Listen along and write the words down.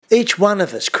Each one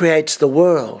of us creates the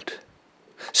world.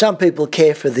 Some people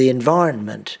care for the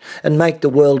environment and make the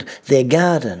world their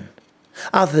garden.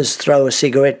 Others throw a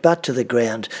cigarette butt to the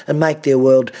ground and make their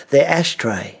world their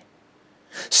ashtray.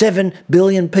 7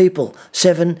 billion people,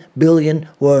 7 billion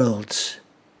worlds.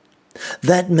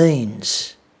 That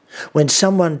means when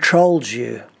someone trolls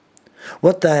you,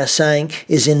 what they are saying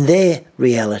is in their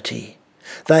reality.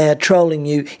 They are trolling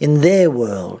you in their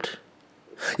world.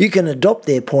 You can adopt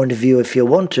their point of view if you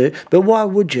want to, but why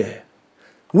would you?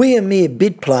 We are mere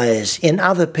bit players in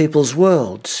other people's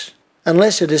worlds.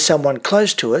 Unless it is someone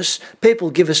close to us,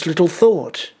 people give us little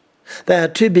thought. They are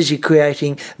too busy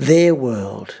creating their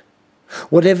world.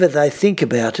 Whatever they think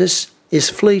about us is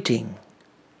fleeting.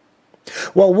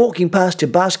 While walking past a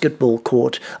basketball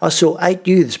court, I saw 8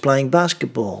 youths playing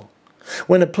basketball.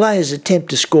 When a player's attempt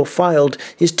to score failed,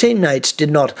 his teammates did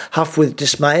not huff with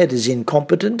dismay at his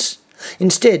incompetence.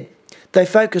 Instead, they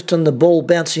focused on the ball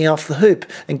bouncing off the hoop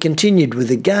and continued with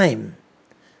the game.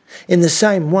 In the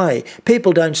same way,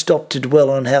 people don't stop to dwell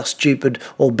on how stupid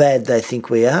or bad they think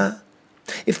we are.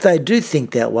 If they do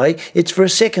think that way, it's for a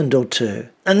second or two,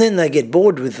 and then they get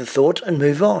bored with the thought and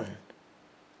move on.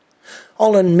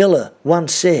 Olin Miller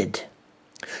once said,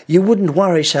 "You wouldn't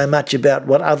worry so much about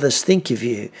what others think of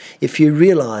you if you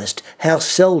realised how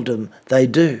seldom they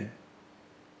do."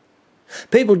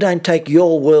 People don't take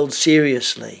your world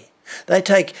seriously. They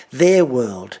take their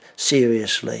world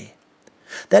seriously.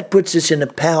 That puts us in a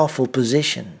powerful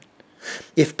position.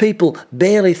 If people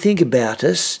barely think about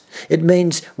us, it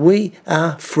means we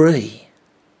are free.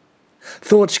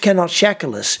 Thoughts cannot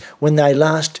shackle us when they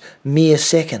last mere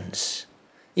seconds.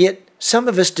 Yet some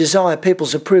of us desire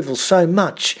people's approval so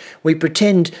much we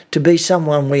pretend to be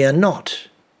someone we are not.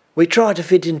 We try to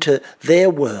fit into their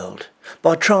world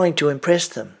by trying to impress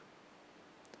them.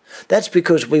 That's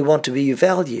because we want to be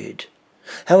valued.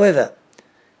 However,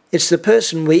 it's the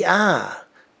person we are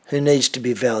who needs to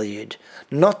be valued,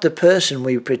 not the person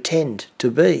we pretend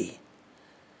to be.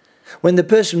 When the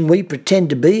person we pretend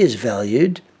to be is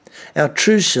valued, our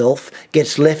true self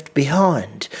gets left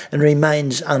behind and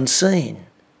remains unseen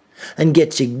and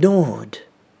gets ignored.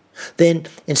 Then,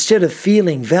 instead of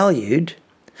feeling valued,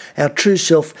 our true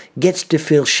self gets to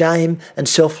feel shame and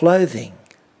self-loathing.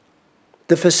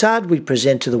 The facade we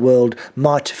present to the world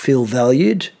might feel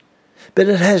valued, but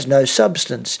it has no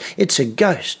substance. It's a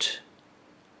ghost.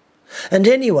 And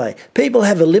anyway, people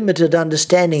have a limited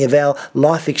understanding of our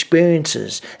life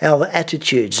experiences, our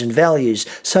attitudes and values,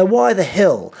 so why the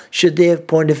hell should their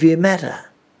point of view matter?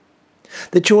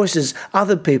 The choices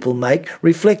other people make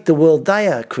reflect the world they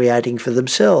are creating for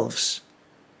themselves.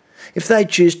 If they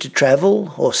choose to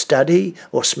travel or study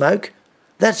or smoke,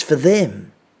 that's for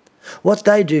them. What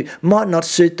they do might not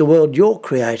suit the world you're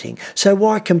creating, so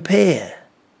why compare?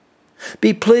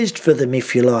 Be pleased for them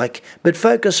if you like, but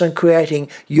focus on creating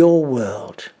your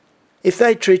world. If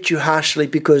they treat you harshly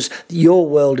because your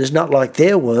world is not like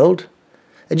their world,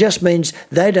 it just means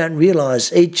they don't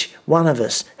realise each one of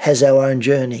us has our own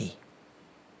journey.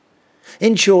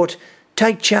 In short,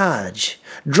 take charge.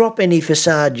 Drop any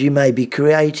facade you may be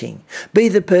creating. Be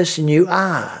the person you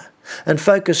are and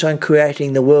focus on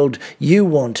creating the world you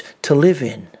want to live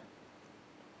in.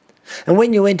 And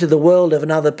when you enter the world of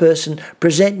another person,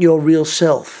 present your real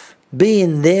self. Be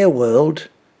in their world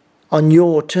on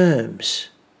your terms.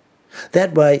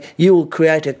 That way you will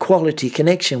create a quality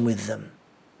connection with them.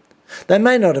 They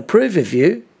may not approve of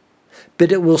you,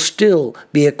 but it will still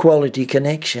be a quality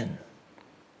connection.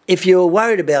 If you are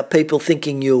worried about people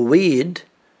thinking you're weird,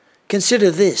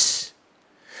 consider this.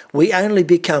 We only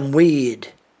become weird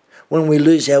when we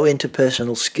lose our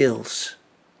interpersonal skills.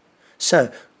 So,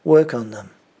 work on them.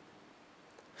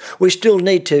 We still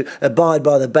need to abide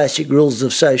by the basic rules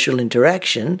of social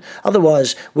interaction,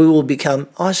 otherwise we will become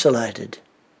isolated.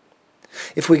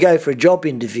 If we go for a job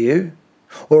interview,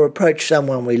 or approach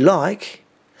someone we like,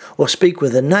 or speak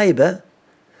with a neighbour,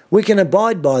 we can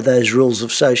abide by those rules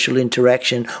of social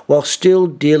interaction while still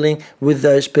dealing with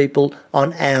those people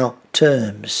on our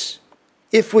terms.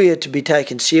 If we are to be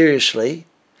taken seriously,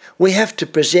 we have to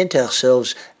present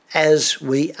ourselves as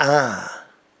we are.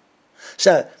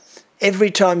 So,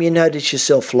 every time you notice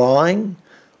yourself lying,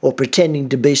 or pretending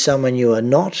to be someone you are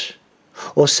not,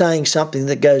 or saying something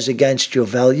that goes against your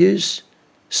values,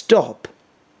 stop.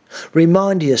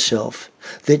 Remind yourself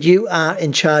that you are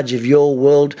in charge of your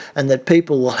world and that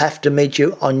people will have to meet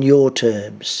you on your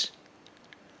terms.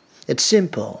 It's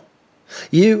simple.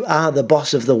 You are the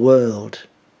boss of the world.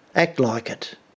 Act like it.